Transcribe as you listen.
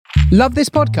Love this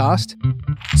podcast?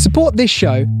 Support this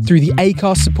show through the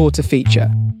Acast supporter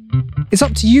feature. It's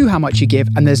up to you how much you give,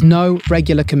 and there's no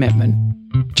regular commitment.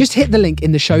 Just hit the link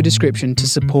in the show description to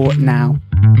support now.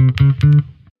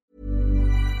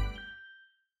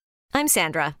 I'm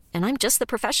Sandra, and I'm just the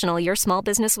professional your small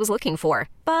business was looking for.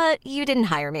 But you didn't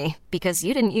hire me because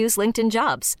you didn't use LinkedIn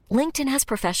Jobs. LinkedIn has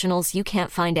professionals you can't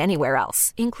find anywhere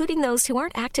else, including those who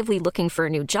aren't actively looking for a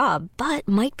new job, but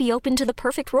might be open to the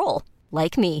perfect role,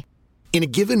 like me. In a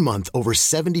given month, over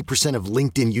 70% of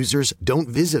LinkedIn users don't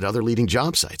visit other leading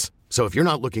job sites. So if you're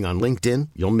not looking on LinkedIn,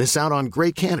 you'll miss out on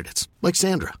great candidates like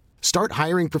Sandra. Start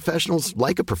hiring professionals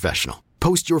like a professional.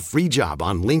 Post your free job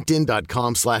on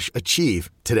linkedin.com/achieve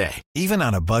today. Even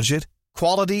on a budget,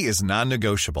 quality is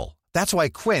non-negotiable. That's why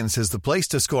Quince is the place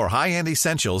to score high-end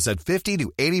essentials at 50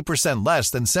 to 80% less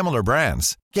than similar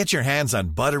brands. Get your hands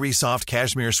on buttery soft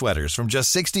cashmere sweaters from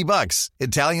just $60,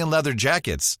 Italian leather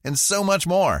jackets, and so much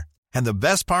more. And the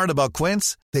best part about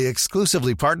Quince, they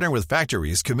exclusively partner with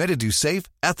factories committed to safe,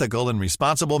 ethical, and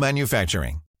responsible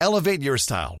manufacturing. Elevate your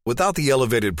style without the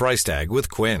elevated price tag with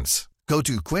Quince. Go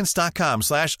to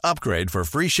quince.com/upgrade for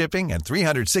free shipping and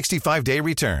 365-day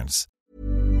returns.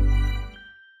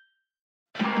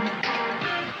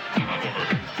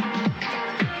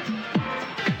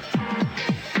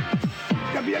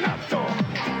 Campionato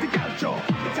di calcio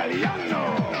italiano.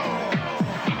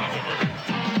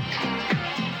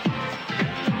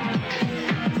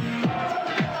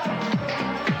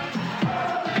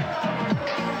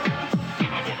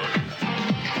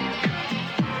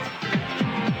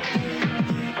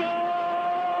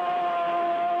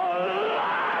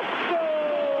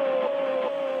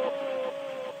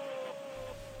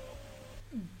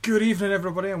 Good evening,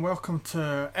 everybody, and welcome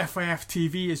to FIF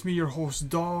TV. It's me, your host,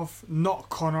 Dov, not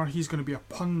Connor. He's going to be a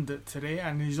pundit today,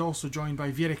 and he's also joined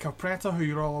by Vieri Capretta, who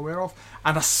you're all aware of,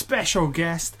 and a special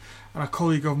guest and a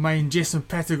colleague of mine, Jason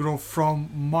Pettigrew from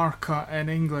Marca in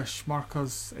English,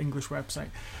 Marca's English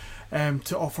website,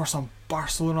 to offer some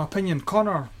Barcelona opinion.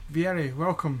 Connor, Vieri,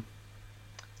 welcome.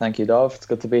 Thank you, Dov. It's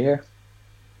good to be here.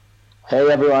 Hey,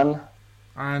 everyone.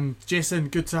 And Jason,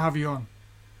 good to have you on.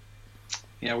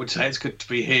 Yeah, I would say it's good to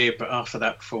be here, but after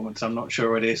that performance, I'm not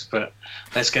sure it is. But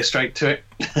let's get straight to it.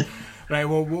 Right,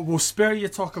 well, we'll spare you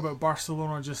talk about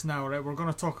Barcelona just now, right? We're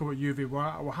going to talk about Juve.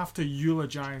 We'll have to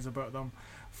eulogise about them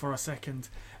for a second.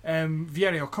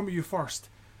 Vieri, I'll come to you first.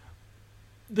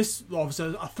 This,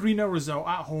 obviously, a 3-0 result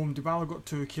at home. Dybala got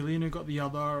 2, Chiellini got the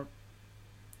other.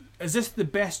 Is this the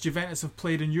best Juventus have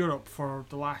played in Europe for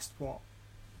the last,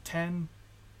 10,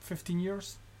 15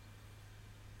 years?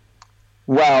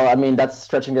 Well, I mean, that's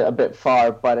stretching it a bit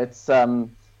far, but it's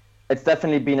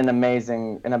definitely been an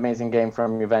amazing game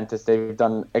from Juventus. They've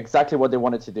done exactly what they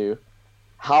wanted to do,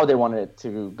 how they wanted it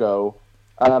to go.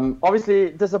 Obviously,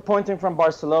 disappointing from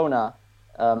Barcelona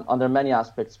under many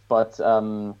aspects, but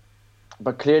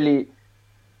clearly,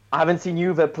 I haven't seen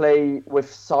Juve play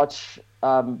with such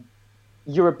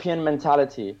European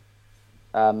mentality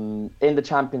in the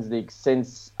Champions League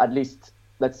since at least,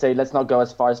 let's not go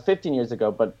as far as 15 years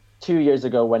ago, but 2 years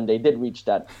ago when they did reach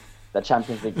that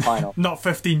Champions League final. Not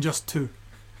 15, just 2.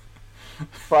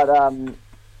 But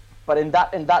in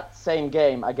that same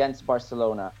game against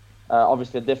Barcelona,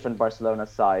 obviously a different Barcelona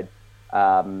side,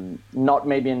 not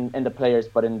maybe in the players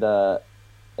but in the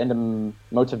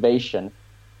motivation,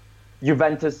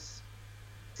 Juventus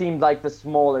seemed like the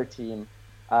smaller team,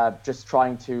 just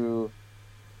trying to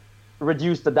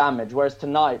reduce the damage. Whereas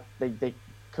tonight they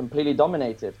completely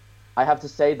dominated. I have to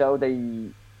say though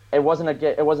it wasn't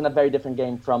a very different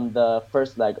game from the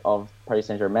first leg of Paris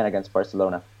Saint-Germain against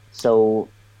Barcelona. So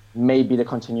maybe the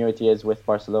continuity is with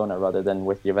Barcelona rather than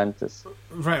with Juventus.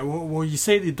 Right. Well, you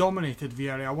say they dominated,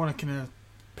 Vieri. I want to kind of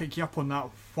pick you up on that.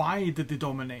 Why did they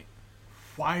dominate?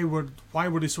 Why were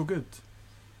they so good?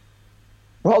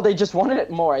 Well, they just wanted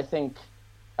it more, I think.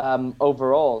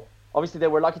 Overall, obviously they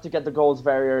were lucky to get the goals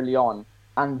very early on,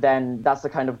 and then that's the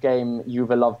kind of game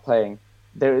Juve love playing.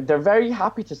 They're very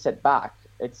happy to sit back.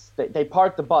 They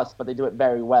park the bus, but they do it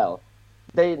very well.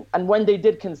 And when they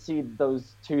did concede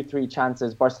those 2-3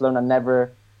 chances, Barcelona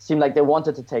never seemed like they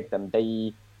wanted to take them.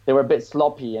 They were a bit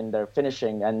sloppy in their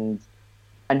finishing, and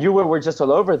Juve were just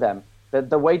all over them.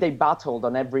 The way they battled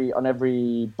on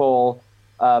every ball,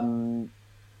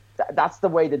 that's the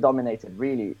way they dominated,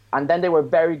 really. And then they were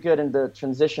very good in the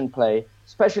transition play,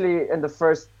 especially in the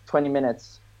first 20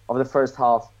 minutes of the first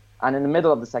half and in the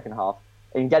middle of the second half,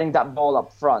 in getting that ball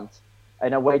up front.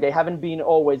 In a way, they haven't been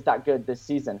always that good this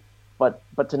season, but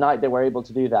tonight they were able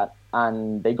to do that,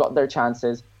 and they got their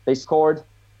chances. They scored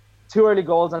 2 early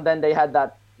goals, and then they had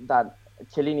that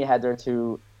Chiellini header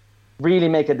to really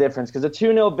make a difference. Because a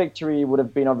 2-0 victory would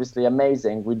have been obviously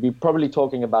amazing. We'd be probably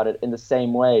talking about it in the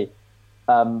same way.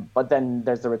 But then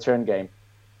there's the return game.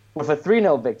 With a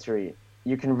 3-0 victory,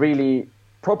 you can really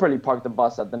properly park the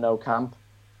bus at the Nou Camp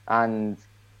and,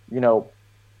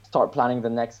 start planning the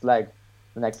next leg,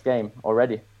 the next game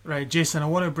already. Right, Jason, I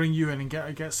want to bring you in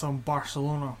and get some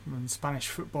Barcelona and Spanish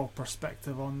football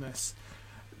perspective on this.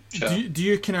 Sure. Do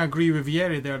you kind of agree with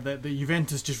Vieri there that the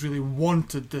Juventus just really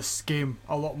wanted this game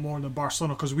a lot more than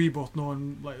Barcelona? Because we both know,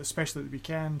 and especially at the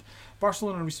weekend,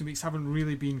 Barcelona in recent weeks haven't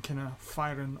really been kind of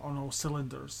firing on all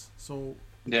cylinders. So,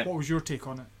 What was your take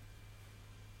on it?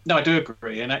 No, I do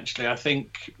agree, and actually, I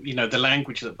think the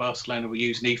language that Barcelona were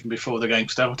using even before the game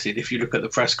started. If you look at the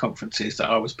press conferences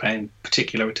that I was paying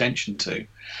particular attention to,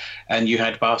 and you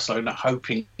had Barcelona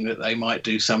hoping that they might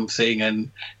do something,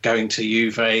 and going to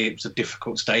Juve, it was a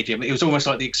difficult stadium. It was almost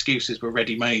like the excuses were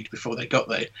ready-made before they got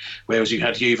there. Whereas you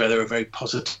had Juve, they were very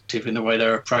positive in the way they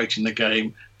were approaching the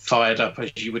game, fired up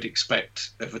as you would expect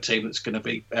of a team that's going to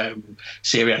be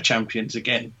Serie A champions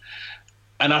again.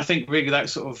 And I think really that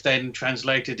sort of then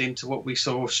translated into what we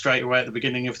saw straight away at the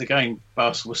beginning of the game.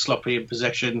 Barca was sloppy in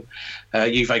possession.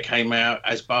 Juve came out,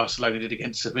 as Barcelona did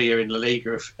against Sevilla in La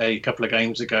Liga a couple of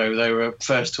games ago. They were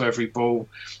first to every ball.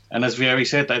 And as Vieri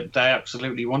said, they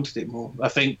absolutely wanted it more. I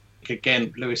think,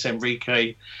 again, Luis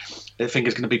Enrique, the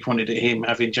finger's going to be pointed at him,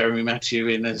 having Jeremy Mathieu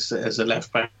in as a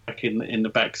left-back in the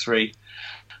back three.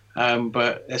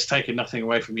 But it's taken nothing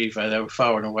away from Juve. They were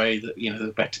far and away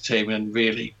the better team, and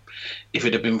really, if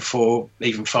it had been 4,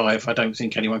 even 5, I don't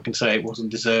think anyone can say it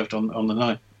wasn't deserved on the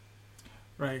night.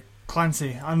 Right.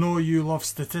 Clancy, I know you love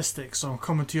statistics, so I'm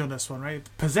coming to you on this one, right?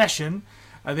 Possession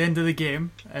at the end of the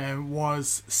game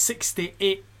was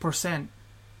 68%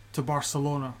 to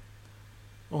Barcelona.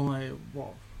 Only,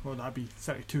 what would that be?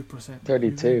 32%.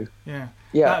 32. Yeah.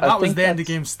 Yeah, That was the end of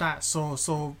game stats.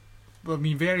 So I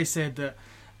mean, Vieri said that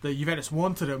Juventus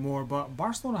wanted it more, but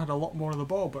Barcelona had a lot more of the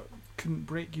ball, but couldn't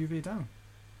break Juve down.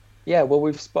 Yeah, well,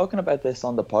 we've spoken about this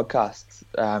on the podcast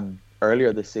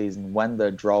earlier this season when the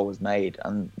draw was made,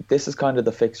 and this is kind of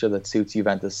the fixture that suits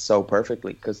Juventus so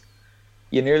perfectly, because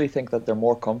you nearly think that they're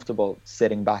more comfortable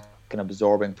sitting back and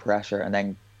absorbing pressure and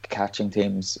then catching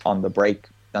teams on the break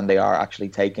than they are actually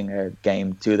taking a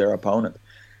game to their opponent,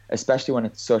 especially when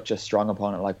it's such a strong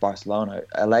opponent like Barcelona.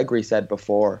 Allegri said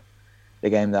before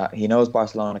the game that he knows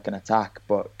Barcelona can attack,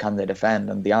 but can they defend?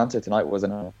 And the answer tonight was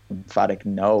an emphatic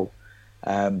no.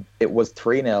 It was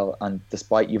 3-0, and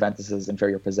despite Juventus's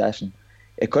inferior possession,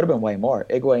 it could have been way more.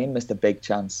 Higuain missed a big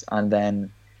chance, and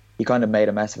then he kind of made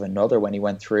a mess of another when he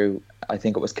went through. I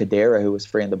think it was Khedira who was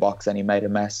free in the box, and he made a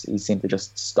mess. He seemed to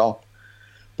just stop.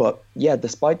 But yeah,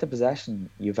 despite the possession,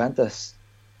 Juventus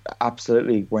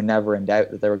absolutely were never in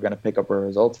doubt that they were going to pick up a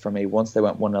result for me once they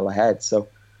went 1-0 ahead. So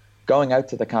going out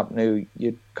to the Camp Nou,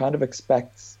 you'd kind of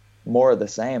expect more of the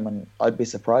same, and I'd be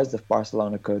surprised if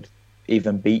Barcelona could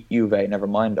even beat Juve, never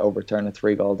mind overturn a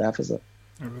 3-goal deficit.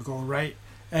 There we go, right.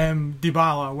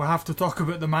 Dybala, we'll have to talk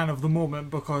about the man of the moment,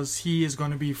 because he is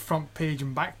going to be front page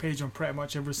and back page on pretty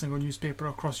much every single newspaper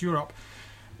across Europe.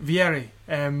 Vieri,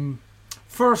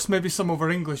 first, maybe some of our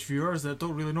English viewers that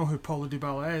don't really know who Paulo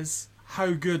Dybala is,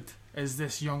 how good is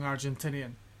this young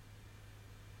Argentinian?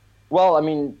 Well, I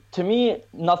mean, to me,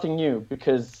 nothing new,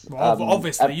 because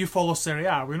obviously you follow Serie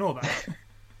A, we know that.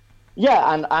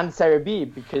 Yeah, and Serie B,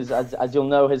 because as you'll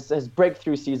know, his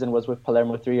breakthrough season was with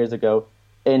Palermo 3 years ago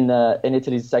in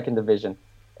Italy's second division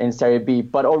in Serie B.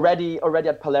 But already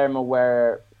at Palermo,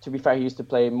 where, to be fair, he used to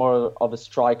play more of a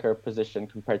striker position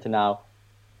compared to now,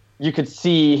 you could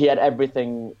see he had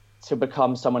everything to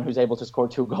become someone who's able to score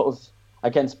 2 goals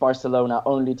against Barcelona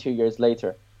only 2 years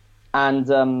later.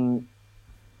 And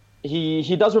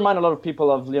he does remind a lot of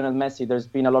people of Lionel Messi. There's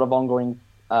been a lot of ongoing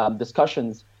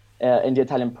discussions in the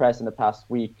Italian press in the past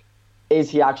week. Is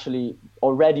he actually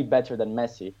already better than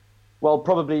Messi? Well,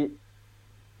 probably,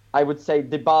 I would say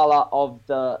Dybala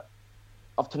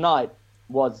of tonight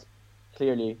was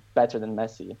clearly better than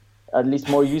Messi, at least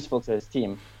more useful to his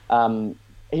team.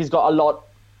 He's got a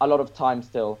lot of time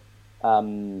still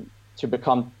to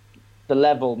become the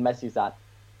level Messi's at,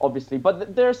 obviously.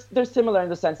 But they're similar in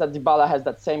the sense that Dybala has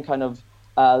that same kind of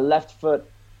left foot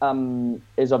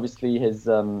is obviously his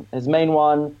main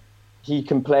one. He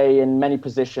can play in many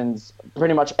positions,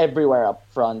 pretty much everywhere up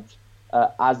front,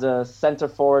 as a centre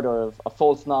forward or a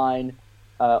false nine,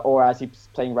 or as he's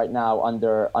playing right now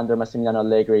under Massimiliano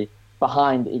Allegri,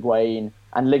 behind Higuain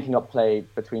and linking up play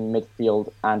between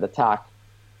midfield and attack.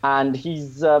 And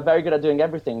he's very good at doing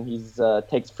everything. He's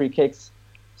takes free kicks,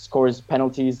 scores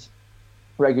penalties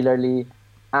regularly,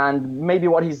 and maybe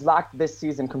what he's lacked this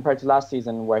season compared to last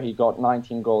season, where he got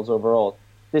 19 goals overall,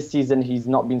 this season he's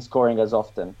not been scoring as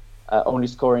often, only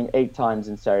scoring 8 times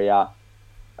in Serie A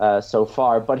so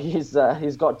far. But he's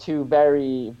got 2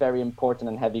 very, very important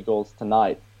and heavy goals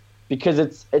tonight, because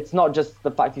it's not just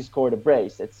the fact he scored a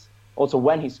brace, it's also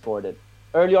when he scored it.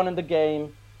 Early on in the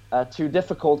game, 2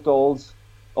 difficult goals,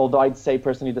 although I'd say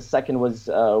personally the second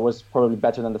was probably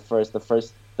better than the first.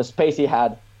 The space he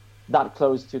had that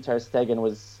close to Ter Stegen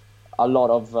was a lot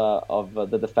of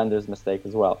the defender's mistake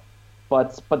as well.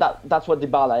 But that's what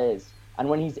Dybala is. And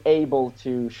when he's able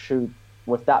to shoot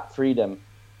with that freedom,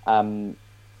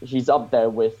 he's up there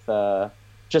with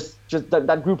just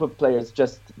that group of players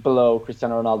just below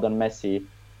Cristiano Ronaldo and Messi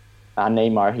and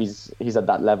Neymar. He's at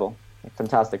that level. A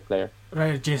fantastic player.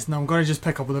 Right, Jason, I'm going to just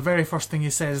pick up with the very first thing he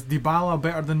says. Dybala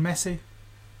better than Messi?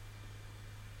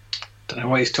 Don't know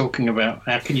what he's talking about.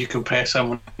 How can you compare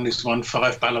someone who's won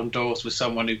 5 Ballon d'Ors with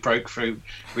someone who broke through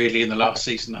really in the last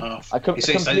season and a half? I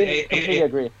completely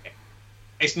agree.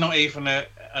 It's not even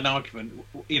an argument.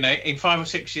 You know, in 5 or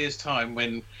 6 years' time,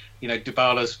 when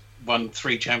Dybala's won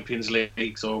 3 Champions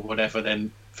Leagues or whatever,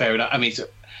 then fair enough. I mean, it's an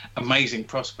amazing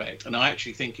prospect, and I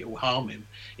actually think it will harm him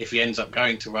if he ends up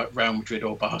going to Real Madrid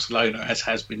or Barcelona, as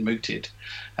has been mooted.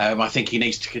 I think he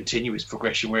needs to continue his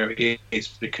progression where it is,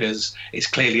 because it's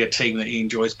clearly a team that he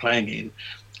enjoys playing in.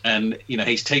 And,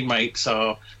 his teammates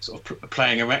are sort of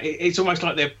playing around. It's almost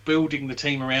like they're building the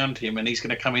team around him, and he's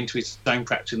going to come into his own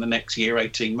perhaps in the next year,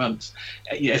 18 months.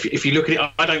 If you look at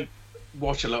it, I don't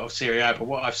watch a lot of Serie A, but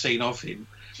what I've seen of him,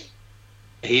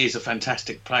 he is a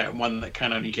fantastic player and one that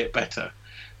can only get better.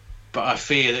 But I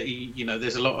fear that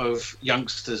there's a lot of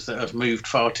youngsters that have moved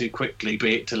far too quickly,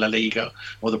 be it to La Liga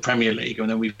or the Premier League, and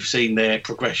then we've seen their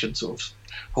progression sort of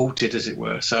halted, as it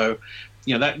were. So,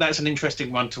 that's an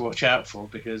interesting one to watch out for,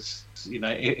 because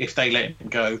if they let him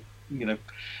go,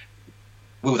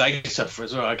 will they suffer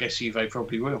as well? I guess Juve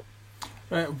probably will.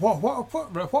 What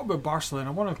about Barcelona?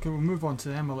 I want to move on to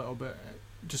them a little bit,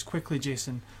 just quickly,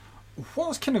 Jason.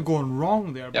 What's kind of going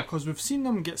wrong there? Because we've seen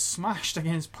them get smashed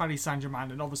against Paris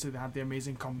Saint-Germain, and obviously they had the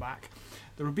amazing comeback.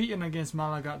 They were beaten against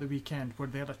Malaga at the weekend, where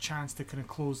they had a chance to kind of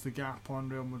close the gap on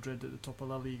Real Madrid at the top of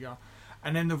La Liga.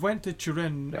 And then they went to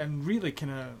Turin and really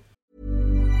kind of...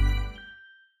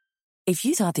 If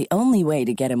you thought the only way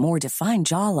to get a more defined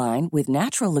jawline with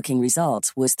natural-looking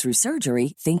results was through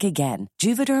surgery, think again.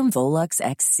 Juvederm Volux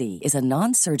XC is a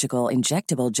non-surgical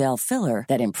injectable gel filler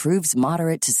that improves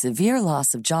moderate to severe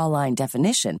loss of jawline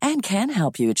definition and can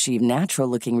help you achieve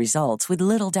natural-looking results with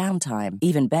little downtime.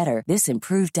 Even better, this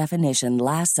improved definition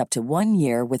lasts up to 1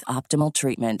 year with optimal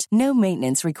treatment. No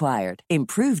maintenance required.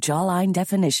 Improve jawline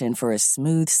definition for a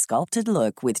smooth, sculpted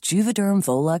look with Juvederm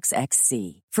Volux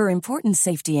XC. For important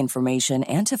safety information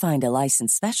and to find a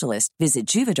licensed specialist, visit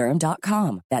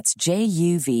Juvederm.com. That's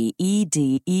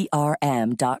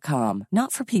JUVEDERM.com.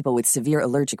 Not for people with severe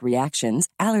allergic reactions,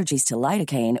 allergies to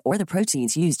lidocaine, or the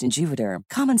proteins used in Juvederm.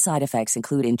 Common side effects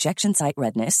include injection site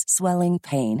redness, swelling,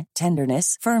 pain,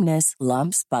 tenderness, firmness,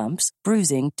 lumps, bumps,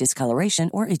 bruising, discoloration,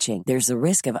 or itching. There's a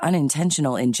risk of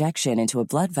unintentional injection into a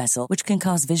blood vessel, which can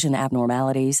cause vision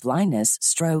abnormalities, blindness,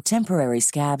 stroke, temporary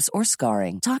scabs, or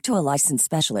scarring. Talk to a licensed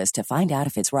specialist to find out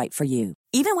if it's right for you.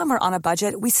 Even when we're on a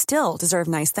budget, we still deserve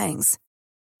nice things.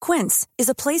 Quince is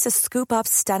a place to scoop up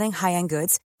stunning high-end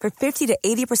goods for 50 to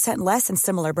 80% less than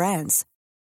similar brands.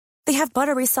 They have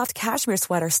buttery soft cashmere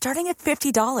sweaters starting at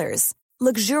 $50,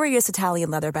 luxurious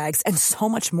Italian leather bags, and so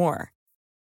much more.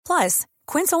 Plus,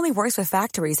 Quince only works with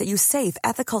factories that use safe,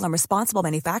 ethical, and responsible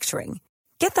manufacturing.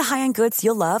 Get the high-end goods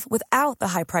you'll love without the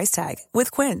high price tag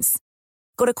with Quince.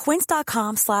 Go to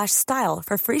quince.com/style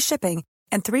for free shipping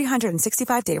and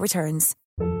 365-day returns.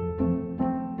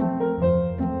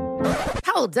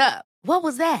 Hold up. What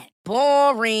was that?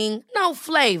 Boring. No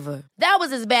flavor. That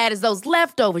was as bad as those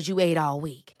leftovers you ate all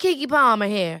week. Keke Palmer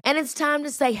here, and it's time to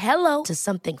say hello to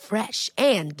something fresh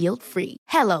and guilt-free.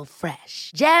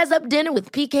 HelloFresh. Jazz up dinner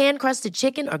with pecan-crusted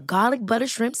chicken or garlic butter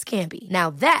shrimp scampi. Now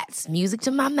that's music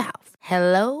to my mouth.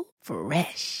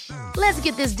 HelloFresh. Let's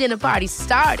get this dinner party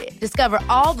started. Discover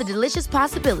all the delicious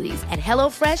possibilities at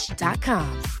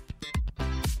HelloFresh.com.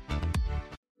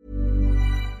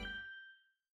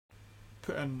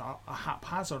 Put in a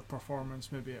haphazard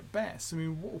performance, maybe at best. I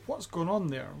mean, what's going on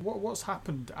there? What's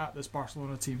happened at this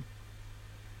Barcelona team?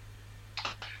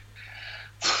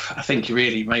 I think you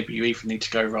even need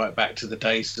to go right back to the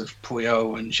days of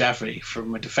Puyol and Xavi.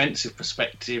 From a defensive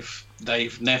perspective,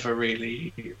 they've never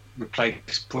really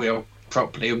replaced Puyol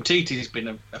properly. Umtiti's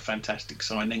been a fantastic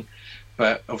signing,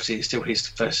 but obviously it's still his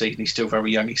first season. He's still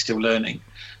very young. He's still learning.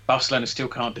 Barcelona still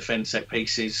can't defend set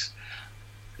pieces.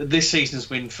 this season's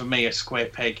been for me a square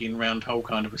peg in round hole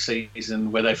kind of a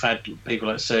season where they've had people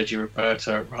like Sergio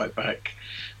Roberto at right back.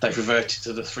 They've reverted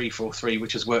to the 3-4-3,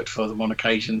 which has worked for them on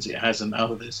occasions. It hasn't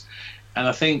others. And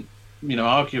I think,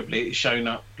 arguably it's shown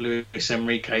up Luis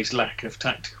Enrique's lack of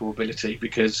tactical ability,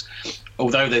 because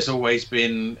although there's always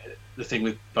been the thing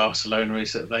with Barcelona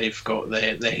is that they've got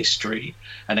their history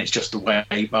and it's just the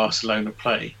way Barcelona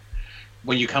play.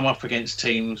 When you come up against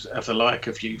teams of the like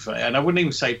of Juve, and I wouldn't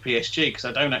even say PSG because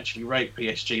I don't actually rate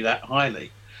PSG that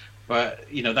highly, but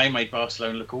they made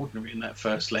Barcelona look ordinary in that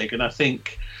first leg. And I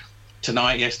think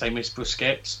tonight, yes, they missed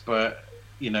Busquets, but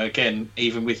again,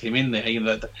 even with him in there,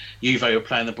 Juve are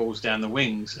playing the balls down the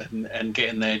wings and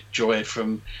getting their joy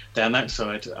from down that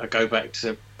side. I go back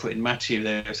to putting Mathieu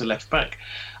there as a left back.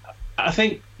 I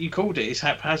think you called it. It's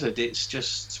haphazard.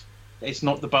 It's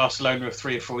not the Barcelona of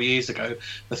 3 or 4 years ago.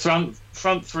 The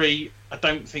front three, I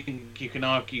don't think you can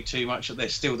argue too much that they're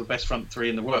still the best front three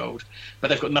in the world, but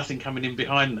they've got nothing coming in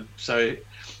behind them. So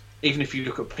even if you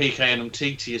look at Piqué and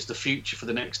Umtiti as the future for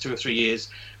the next 2 or 3 years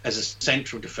as a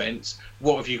central defence,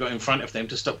 what have you got in front of them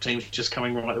to stop teams just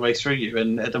coming right the way through you?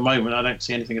 And at the moment, I don't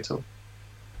see anything at all.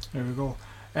 There we go.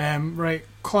 Right,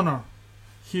 Connor,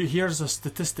 here's a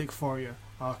statistic for you,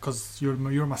 because you're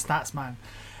my stats man.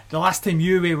 The last time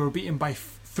Juve were beaten by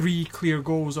 3 clear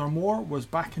goals or more was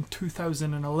back in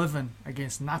 2011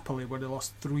 against Napoli, where they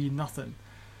lost 3-0.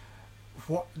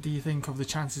 What do you think of the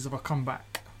chances of a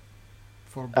comeback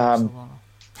for Barcelona?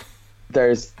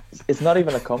 It's not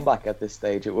even a comeback at this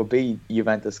stage. It will be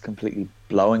Juventus completely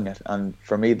blowing it, and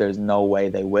for me, there's no way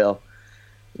they will.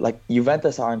 Like,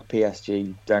 Juventus aren't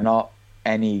PSG. They're not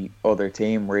any other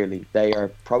team, really. They are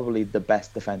probably the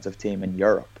best defensive team in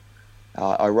Europe.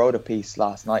 I wrote a piece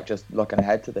last night just looking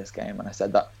ahead to this game, and I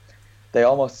said that they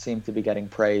almost seem to be getting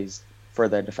praised for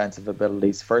their defensive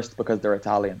abilities, first because they're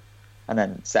Italian, and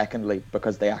then secondly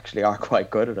because they actually are quite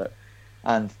good at it.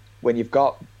 And when you've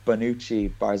got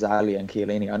Bonucci, Barzagli and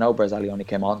Chiellini, I know Barzagli only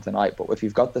came on tonight, but if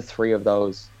you've got the 3 of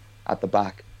those at the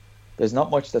back, there's not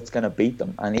much that's going to beat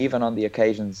them. And even on the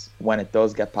occasions when it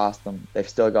does get past them, they've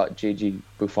still got Gigi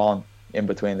Buffon in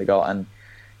between the goal, and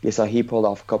you saw he pulled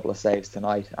off a couple of saves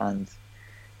tonight, and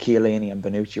Chiellini and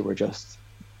Bonucci were just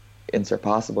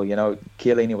unsurpassable.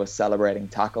 Chiellini was celebrating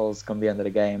tackles come the end of the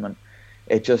game, and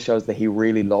it just shows that he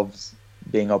really loves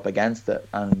being up against it.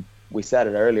 And we said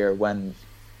it earlier, when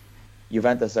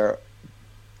Juventus are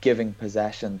giving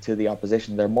possession to the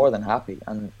opposition, they're more than happy.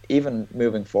 And even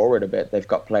moving forward a bit, they've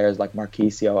got players like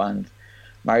Marchisio and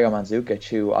Mario Mandzukic,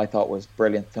 who I thought was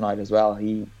brilliant tonight as well.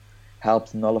 He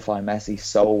helped nullify Messi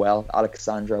so well. Alex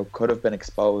Sandro could have been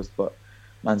exposed, but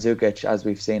Mandzukic, as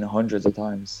we've seen hundreds of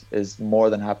times, is more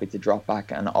than happy to drop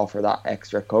back and offer that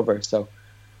extra cover. So,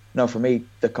 no, for me,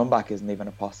 the comeback isn't even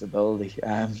a possibility.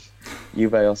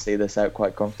 Juve will see this out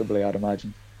quite comfortably, I'd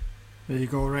imagine. There you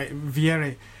go, right.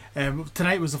 Vieri,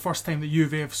 tonight was the first time that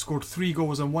Juve have scored 3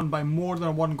 goals and won by more than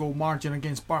a 1-goal margin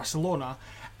against Barcelona.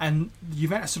 And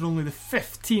Juventus are only the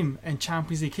 5th team in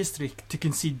Champions League history to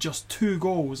concede just 2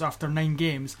 goals after 9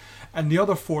 games. And the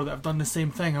other 4 that have done the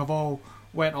same thing have all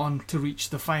went on to reach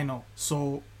the final.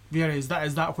 So, Vieri, is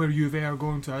that where Juve are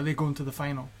going to? Are they going to the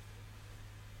final?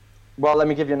 Well, let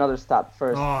me give you another stat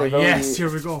first. Oh, yes, here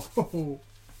we go.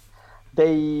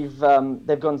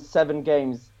 They've gone 7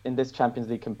 games in this Champions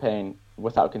League campaign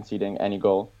without conceding any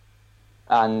goal.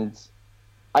 And,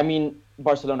 I mean,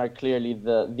 Barcelona are clearly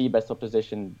the best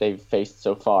opposition they've faced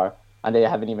so far, and they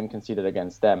haven't even conceded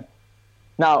against them.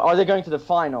 Now, are they going to the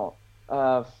final?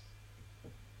 How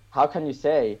can you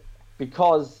say?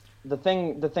 Because the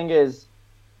thing is,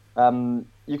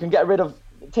 you can get rid of...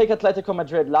 Take Atletico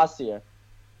Madrid last year.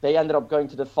 They ended up going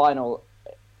to the final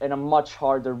in a much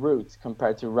harder route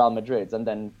compared to Real Madrid's, and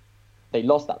then they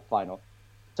lost that final.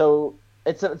 So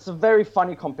it's a very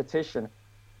funny competition.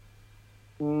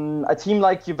 A team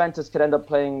like Juventus could end up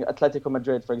playing Atletico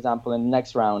Madrid, for example, in the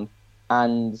next round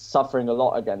and suffering a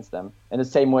lot against them. In the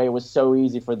same way it was so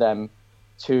easy for them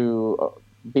to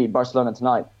beat Barcelona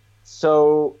tonight.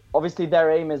 So obviously their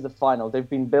aim is the final. They've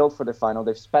been built for the final.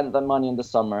 They've spent their money in the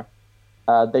summer.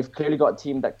 They've clearly got a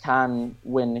team that can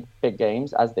win big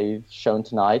games, as they've shown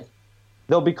tonight.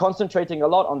 They'll be concentrating a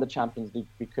lot on the Champions League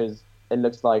because it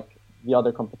looks like the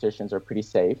other competitions are pretty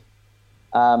safe.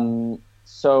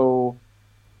 So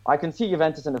I can see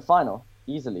Juventus in the final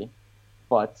easily,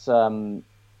 but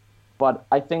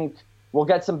I think we'll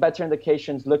get some better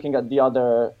indications looking at the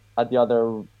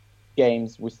other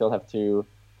games. We still have to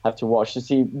watch to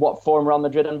see what form Real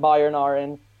Madrid and Bayern are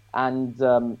in, and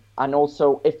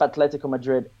also if Atletico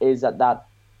Madrid is at that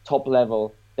top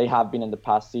level they have been in the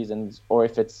past seasons, or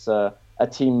if it's a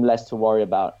team less to worry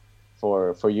about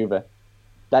for Juve.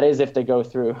 that is if they go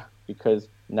through, because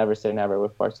never say never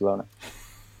with Barcelona.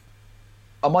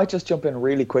 I might just jump in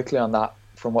really quickly on that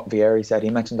from what Vieri said. He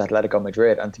mentioned Atletico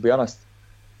Madrid, and to be honest,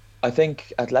 I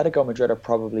think Atletico Madrid are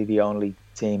probably the only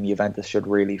team Juventus should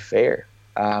really fear.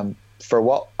 For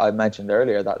what I mentioned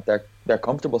earlier, that they're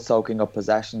comfortable soaking up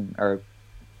possession or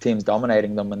teams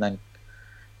dominating them and then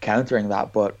countering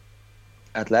that, but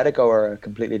Atletico are a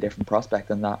completely different prospect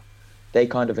in that they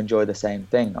kind of enjoy the same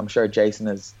thing. I'm sure Jason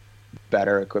is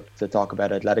better equipped to talk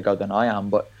about Atletico than I am,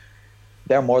 but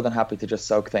they're more than happy to just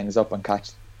soak things up and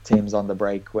catch teams on the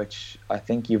break, which I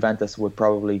think Juventus would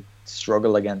probably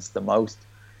struggle against the most.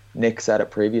 Nick said it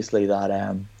previously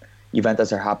that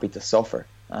Juventus are happy to suffer,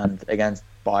 and against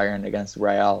Bayern, against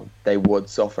Real, they would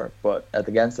suffer, but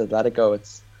against Atletico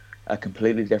it's a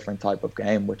completely different type of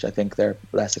game, which I think they're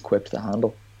less equipped to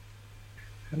handle.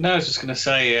 No, I was just going to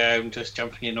say, just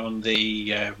jumping in on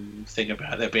the thing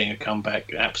about there being a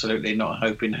comeback. Absolutely not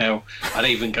hoping hell. I'd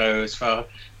even go as far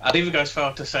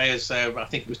to say as I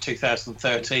think it was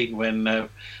 2013 when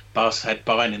Barca had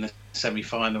Bayern in the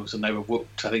semi-finals and they were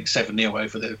whooped, I think 7-0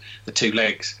 over the two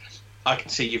legs. I can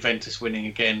see Juventus winning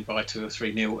again by 2 or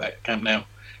 3-0 at Camp Nou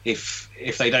if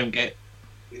they don't get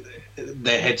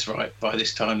their heads right by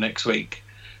this time next week.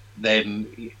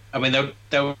 Then, I mean,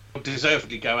 they'll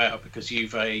deservedly go out because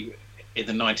Juve, in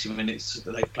the 90 minutes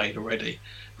that they've played already,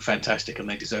 were fantastic and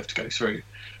they deserve to go through.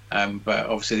 But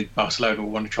obviously Barcelona will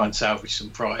want to try and salvage some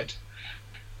pride.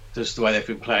 Just the way they've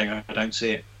been playing, I don't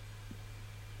see it.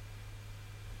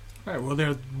 Right, well,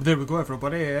 there we go,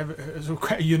 everybody. It was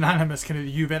quite a unanimous kind of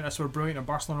Juventus were brilliant and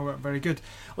Barcelona weren't very good.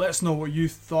 Let us know what you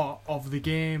thought of the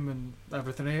game and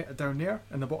everything down there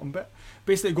in the bottom bit.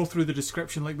 Basically, go through the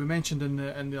description like we mentioned in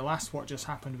the last What Just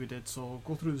Happened we did. So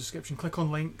go through the description, click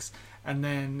on links, and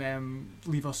then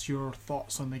leave us your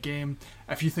thoughts on the game.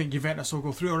 If you think Juventus will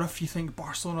go through, or if you think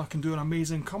Barcelona can do an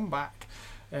amazing comeback,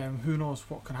 who knows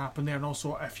what can happen there. And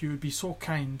also, if you would be so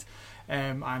kind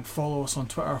and follow us on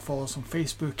Twitter, follow us on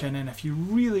Facebook, and then if you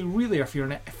really, if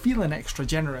you're feeling extra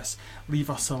generous, leave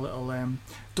us a little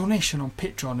donation on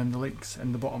Patreon in the links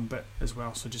in the bottom bit as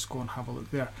well, so just go and have a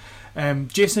look there.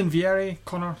 Jason, Vieri,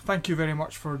 Connor, thank you very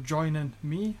much for joining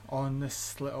me on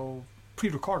this little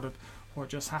pre-recorded What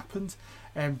Just Happened.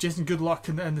 Jason, good luck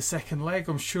in the second leg.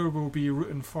 I'm sure we'll be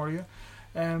rooting for you.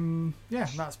 Yeah,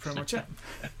 that's pretty much it.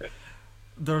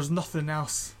 There's nothing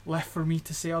else left for me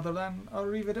to say other than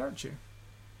arrivederci.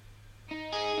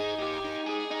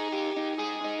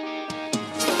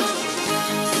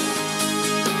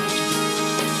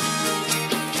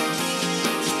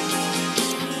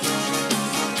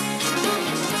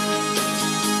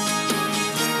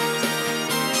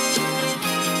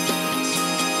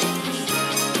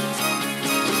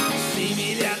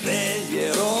 Simili a degli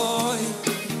eroi,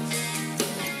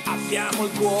 abbiamo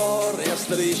il cuore a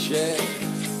strisce.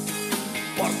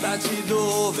 Portaci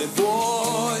dove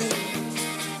vuoi,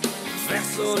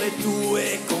 verso le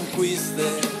tue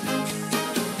conquiste,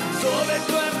 dove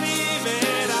tu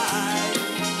arriverai,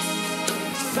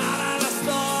 sarà la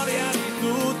storia di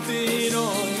tutti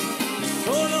noi,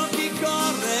 solo chi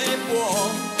corre può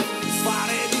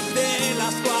fare di te la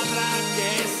squadra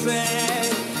che sei.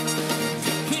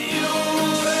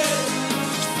 Fiore,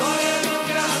 storia di un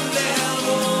grande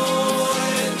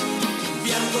amore,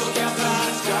 bianco che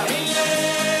abbraccia il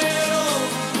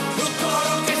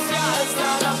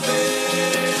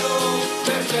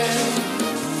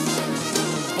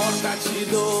portaci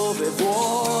dove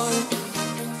vuoi,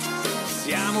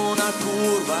 siamo una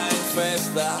curva in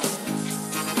festa,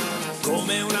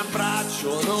 come un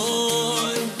abbraccio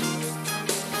noi,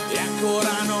 e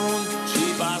ancora non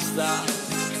ci basta,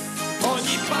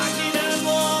 ogni pagina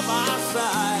nuova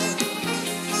sai,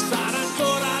 sarà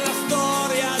ancora la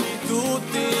storia di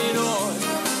tutti noi,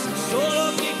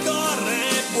 solo chi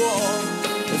corre può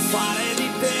fare di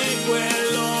te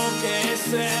quello che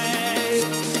sei.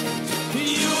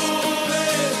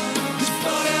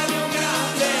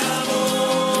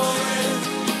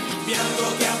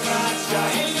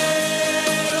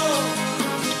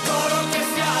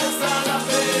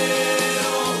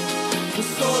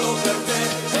 Solo per te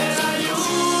e la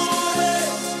Juve.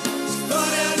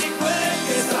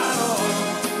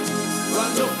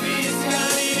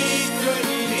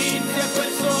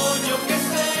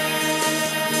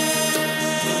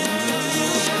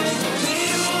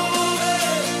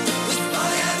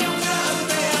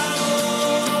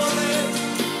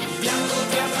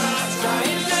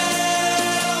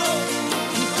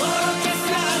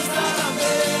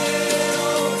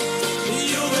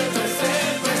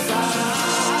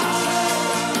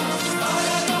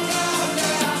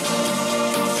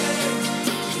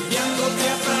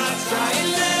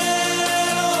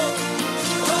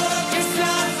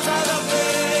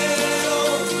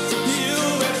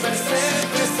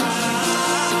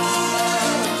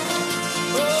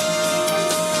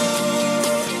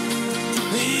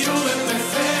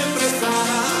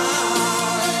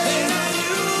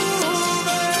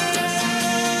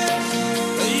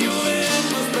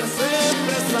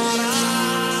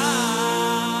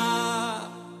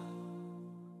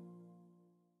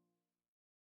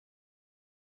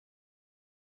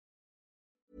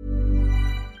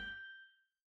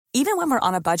 Even when we're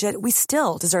on a budget, we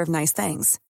still deserve nice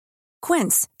things.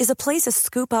 Quince is a place to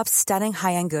scoop up stunning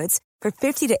high-end goods for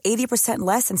 50 to 80%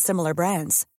 less than similar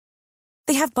brands.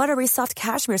 They have buttery soft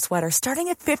cashmere sweaters starting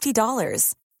at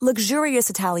 $50, luxurious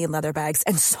Italian leather bags,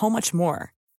 and so much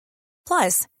more.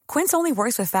 Plus, Quince only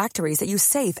works with factories that use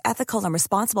safe, ethical, and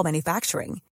responsible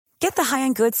manufacturing. Get the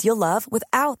high-end goods you'll love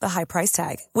without the high price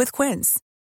tag with Quince.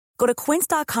 Go to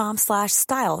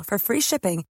quince.com/style for free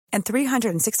shipping and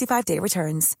 365-day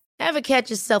returns. Ever catch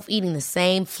yourself eating the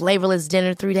same flavorless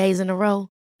dinner 3 days in a row?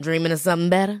 Dreaming of something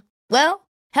better? Well,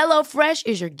 HelloFresh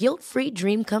is your guilt-free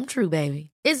dream come true, baby.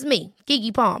 It's me,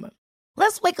 Keke Palmer.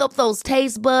 Let's wake up those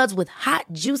taste buds with hot,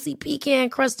 juicy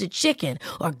pecan-crusted chicken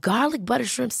or garlic butter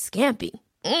shrimp scampi.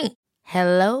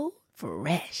 Hello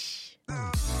Fresh.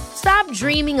 Stop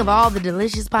dreaming of all the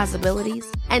delicious possibilities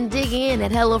and dig in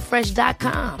at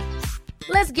HelloFresh.com.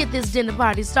 Let's get this dinner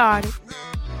party started.